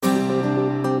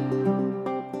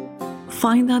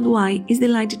Find Out Why is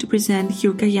delighted to present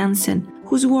Jurka Jansen,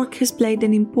 whose work has played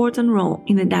an important role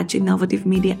in the Dutch innovative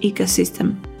media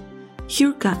ecosystem.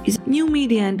 Jurka is a new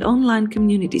media and online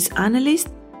communities analyst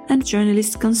and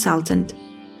journalist consultant.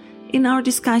 In our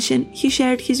discussion, he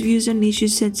shared his views on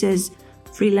issues such as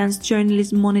freelance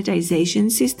journalism monetization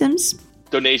systems.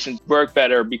 Donations work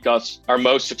better because our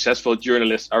most successful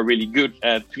journalists are really good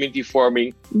at community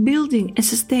forming. Building and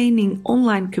sustaining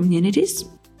online communities.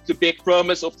 The big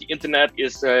promise of the internet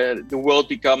is the world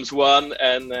becomes one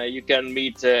and you can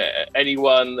meet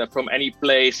anyone from any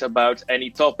place about any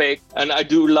topic. And I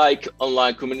do like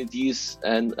online communities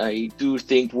and I do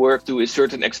think work to a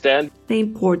certain extent. The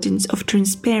importance of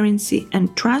transparency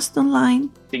and trust online.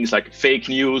 Things like fake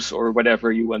news or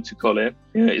whatever you want to call it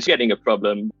is getting a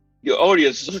problem. The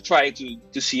audience is also trying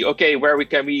to see, okay, where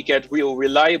we get real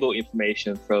reliable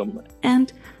information from.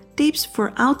 And tips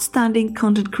for outstanding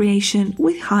content creation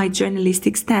with high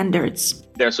journalistic standards.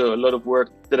 There's a lot of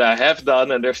work that I have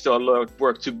done, and there's still a lot of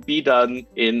work to be done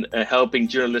in helping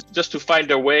journalists just to find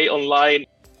their way online.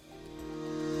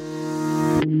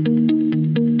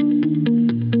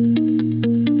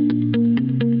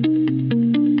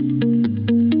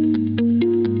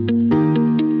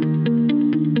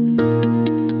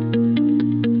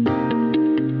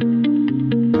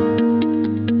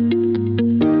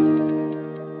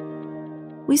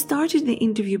 We started the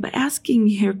interview by asking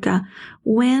Jurka,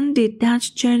 when did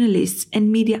Dutch journalists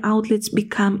and media outlets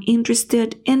become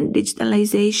interested in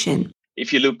digitalization?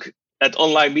 If you look at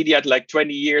online media like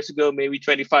 20 years ago, maybe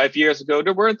 25 years ago,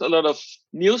 there weren't a lot of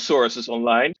news sources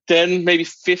online. Then maybe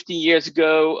 15 years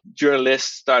ago,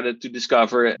 journalists started to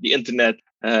discover the internet.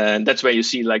 And that's when you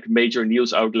see like major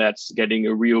news outlets getting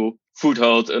a real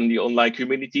foothold in the online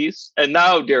communities. And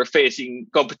now they're facing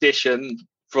competition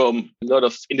from a lot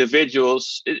of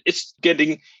individuals. It's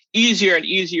getting easier and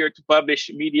easier to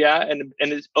publish media, and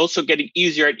it's also getting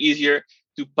easier and easier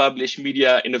to publish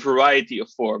media in a variety of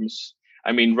forms.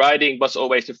 I mean, writing was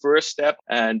always the first step,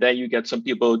 and then you get some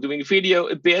people doing video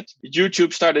a bit.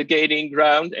 YouTube started gaining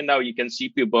ground, and now you can see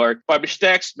people publish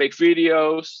text, make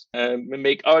videos,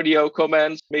 make audio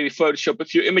comments, maybe Photoshop a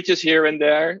few images here and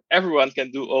there. Everyone can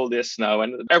do all this now,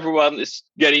 and everyone is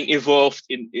getting involved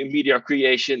in media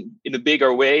creation in a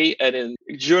bigger way. And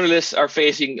journalists are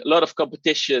facing a lot of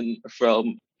competition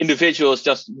from individuals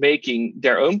just making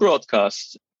their own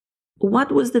broadcasts.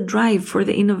 What was the drive for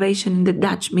the innovation in the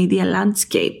Dutch media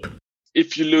landscape?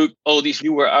 If you look at all these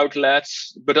newer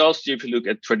outlets, but also if you look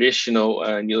at traditional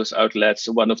news outlets,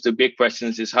 one of the big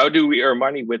questions is, how do we earn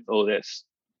money with all this?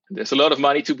 There's a lot of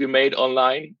money to be made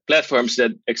online. Platforms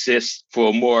that exist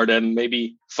for more than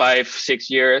maybe 5-6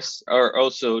 years are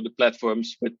also the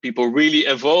platforms with people really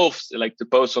involved, like the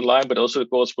post online, but also the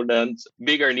correspondent.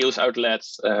 Bigger news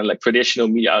outlets, like traditional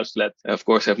media outlets, of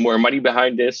course, have more money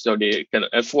behind this, so they can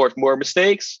afford more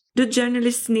mistakes. Do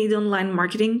journalists need online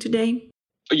marketing today?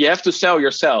 You have to sell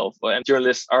yourself, and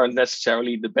journalists aren't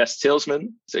necessarily the best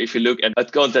salesmen. So if you look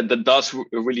at content that does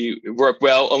really work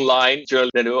well online,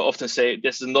 journalists will often say,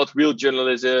 this is not real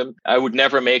journalism. I would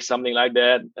never make something like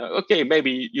that. Okay,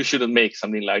 maybe you shouldn't make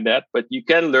something like that, but you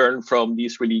can learn from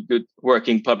these really good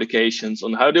working publications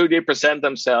on how do they present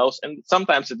themselves. And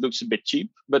sometimes it looks a bit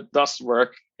cheap, but does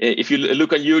work. If you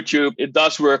look on YouTube, it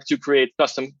does work to create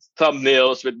custom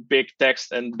thumbnails with big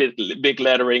text and big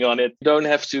lettering on it. You don't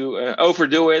have to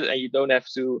overdo it, and you don't have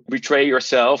to betray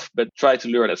yourself, but try to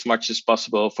learn as much as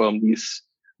possible from these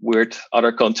weird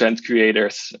other content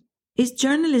creators. Is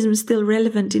journalism still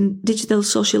relevant in digital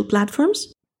social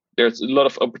platforms? There's a lot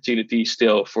of opportunity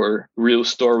still for real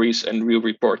stories and real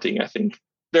reporting, I think.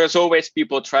 There's always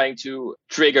people trying to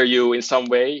trigger you in some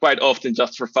way, quite often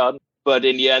just for fun. But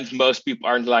in the end, most people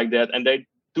aren't like that. And they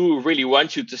do really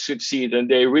want you to succeed.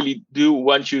 And they really do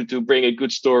want you to bring a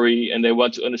good story. And they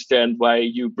want to understand why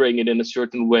you bring it in a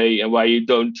certain way and why you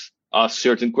don't ask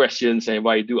certain questions and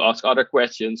why you do ask other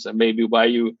questions and maybe why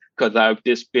you cut out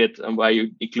this bit and why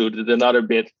you included another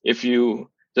bit. If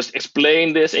you just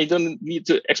explain this, and you don't need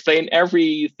to explain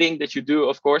everything that you do,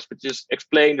 of course, but just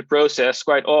explain the process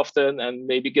quite often and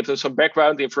maybe give them some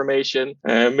background information,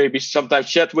 maybe sometimes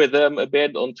chat with them a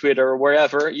bit on Twitter or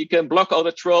wherever. You can block all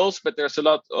the trolls, but there's a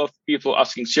lot of people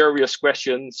asking serious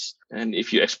questions. And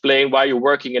if you explain why you're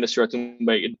working in a certain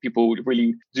way, people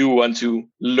really do want to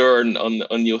learn on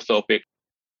a new topic.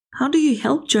 How do you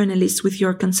help journalists with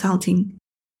your consulting?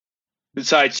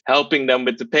 Besides helping them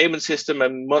with the payment system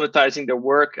and monetizing their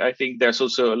work, I think there's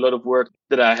also a lot of work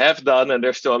that I have done, and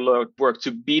there's still a lot of work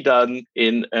to be done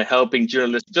in helping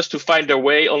journalists just to find their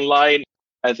way online.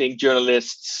 I think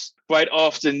journalists quite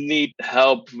often need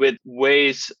help with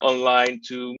ways online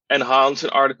to enhance an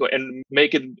article and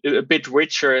make it a bit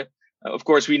richer. Of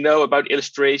course, we know about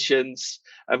illustrations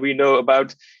and we know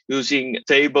about using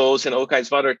tables and all kinds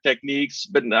of other techniques,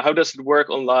 but how does it work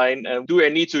online? And do I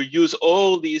need to use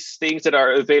all these things that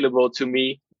are available to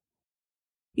me?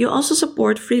 You also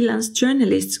support freelance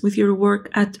journalists with your work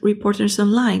at Reporters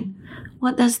Online.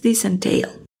 What does this entail?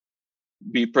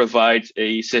 We provide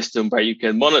a system where you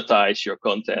can monetize your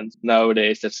content.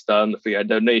 Nowadays, that's done via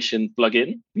donation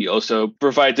plugin. We also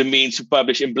provide the means to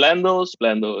publish in Blendle.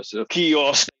 Blendle is a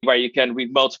kiosk where you can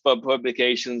read multiple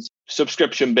publications,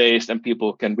 subscription-based, and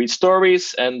people can read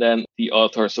stories. And then the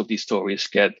authors of these stories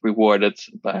get rewarded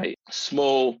by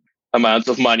small amounts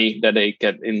of money that they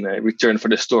get in return for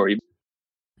the story.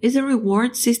 Is the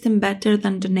reward system better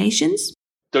than donations?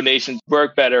 Donations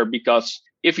work better because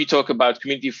if you talk about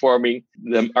community forming,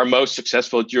 our most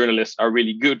successful journalists are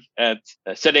really good at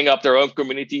setting up their own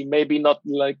community. Maybe not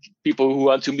like people who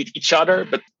want to meet each other,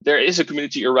 but there is a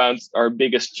community around our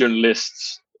biggest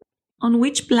journalists. On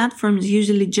which platforms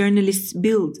usually journalists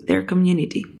build their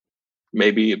community?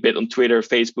 Maybe a bit on Twitter,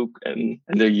 Facebook, and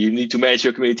then you need to manage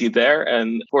your community there.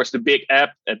 And of course, the big app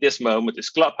at this moment is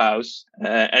Clubhouse.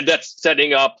 And that's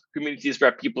setting up communities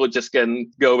where people just can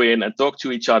go in and talk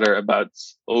to each other about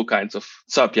all kinds of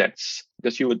subjects.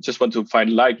 Because you would just want to find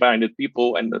like-minded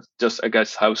people, and that's just, I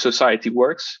guess, how society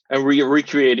works. And we're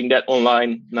recreating that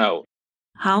online now.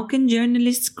 How can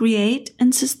journalists create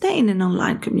and sustain an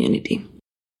online community?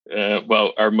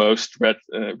 Well, our most read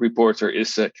reporter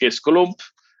is Chris Colomb.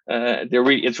 They're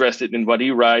really interested in what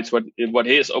he writes, what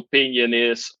his opinion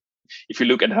is. If you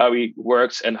look at how he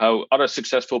works and how other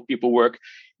successful people work,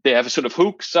 they have a sort of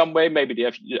hook some way. Maybe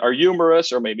they are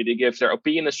humorous, or maybe they give their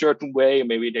opinion a certain way, or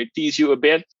maybe they tease you a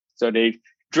bit. So they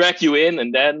drag you in,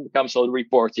 and then comes all the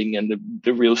reporting and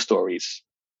the real stories.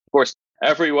 Of course,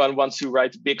 everyone wants to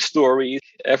write big stories.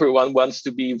 Everyone wants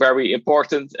to be very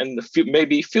important and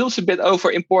maybe feels a bit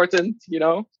over-important,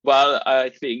 While I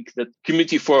think that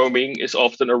community forming is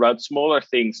often around smaller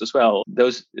things as well.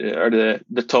 Those are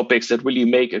the topics that really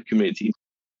make a community.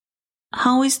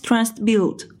 How is trust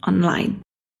built online?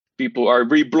 People are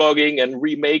reblogging and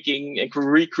remaking and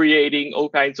recreating all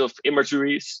kinds of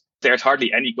imageries. There's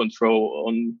hardly any control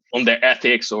on their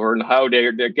ethics or on how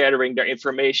they're gathering their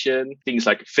information. Things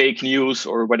like fake news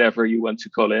or whatever you want to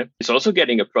call it. It's also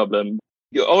getting a problem.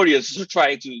 The audience is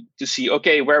trying to see,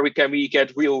 okay, where can we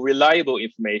get real reliable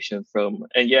information from?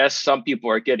 And yes, some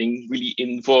people are getting really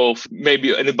involved,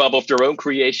 maybe in a bubble of their own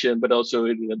creation, but also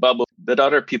in a bubble that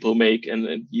other people make.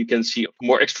 And you can see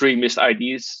more extremist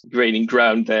ideas gaining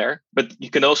ground there. But you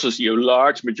can also see a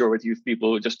large majority of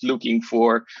people just looking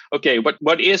for, okay,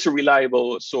 what is a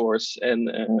reliable source,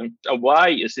 and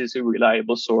why is this a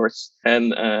reliable source?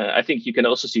 And I think you can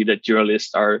also see that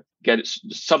journalists get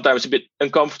sometimes a bit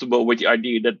uncomfortable with the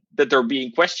idea that they're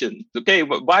being questioned. Okay,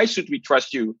 why should we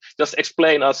trust you? Just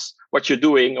explain us what you're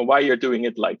doing and why you're doing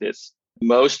it like this.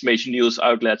 Most major news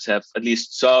outlets have at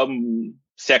least some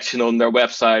section on their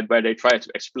website where they try to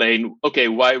explain, okay,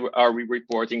 why are we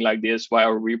reporting like this? Why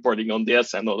are we reporting on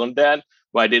this and not on that?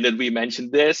 Why didn't we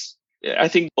mention this? I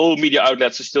think all media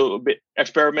outlets are still a bit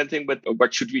experimenting with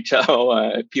what should we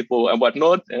tell people and what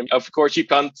not. And of course, you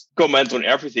can't comment on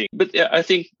everything. But I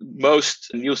think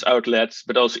most news outlets,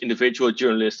 but also individual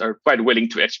journalists, are quite willing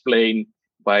to explain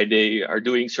why they are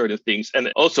doing certain things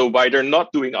and also why they're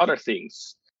not doing other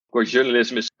things. Of course,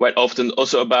 journalism is quite often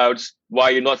also about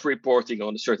why you're not reporting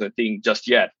on a certain thing just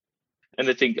yet. And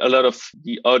I think a lot of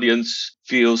the audience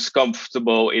feels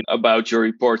comfortable about your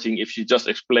reporting if you just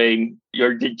explain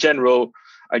the general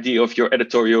idea of your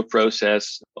editorial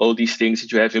process, all these things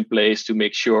that you have in place to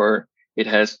make sure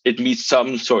it meets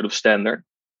some sort of standard.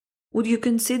 Would you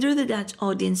consider the Dutch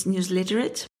audience news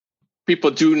literate?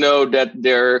 People do know that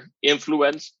they're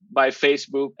influenced by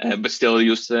Facebook, but still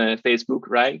use Facebook,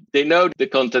 right? They know the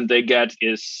content they get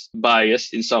is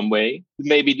biased in some way.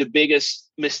 Maybe the biggest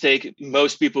mistake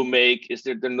most people make is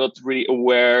that they're not really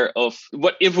aware of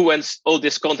what influence all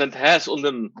this content has on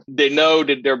them. They know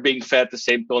that they're being fed the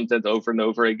same content over and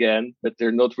over again, but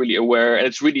they're not really aware. And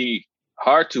it's really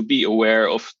hard to be aware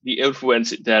of the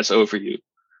influence it has over you.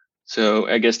 So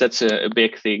I guess that's a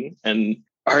big thing. And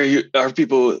are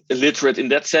people illiterate in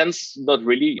that sense? Not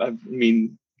really. I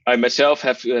mean, I myself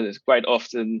have quite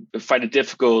often find it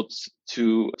difficult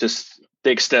to just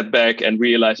take a step back and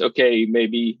realize, okay,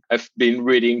 maybe I've been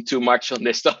reading too much on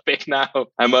this topic now.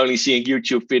 I'm only seeing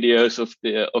YouTube videos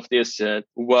of this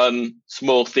one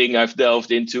small thing I've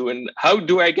delved into. And how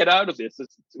do I get out of this?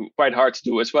 It's quite hard to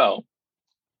do as well.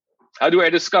 How do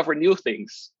I discover new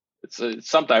things? It's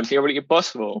sometimes nearly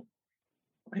impossible.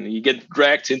 and you get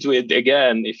dragged into it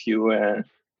again if you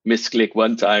misclick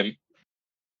one time.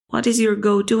 What is your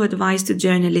go-to advice to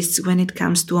journalists when it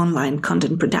comes to online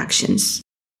content productions?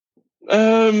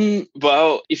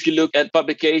 Well, if you look at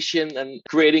publication and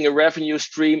creating a revenue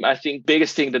stream, I think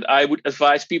biggest thing that I would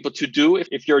advise people to do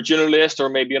if you're a journalist or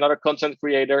maybe another content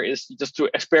creator is just to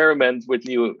experiment with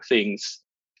new things.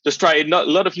 Just try a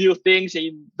lot of new things,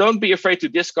 and don't be afraid to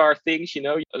discard things.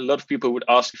 A lot of people would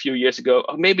ask a few years ago,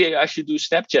 oh, maybe I should do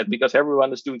Snapchat because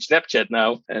everyone is doing Snapchat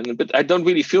now. But I don't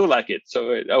really feel like it.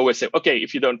 So I always say, okay,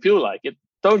 if you don't feel like it,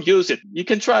 don't use it. You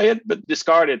can try it, but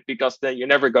discard it because then you're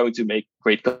never going to make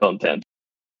great content.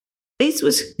 This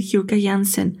was Jurka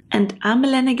Jansen, and I'm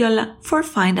Melanie Göller for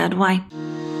Find Out Why.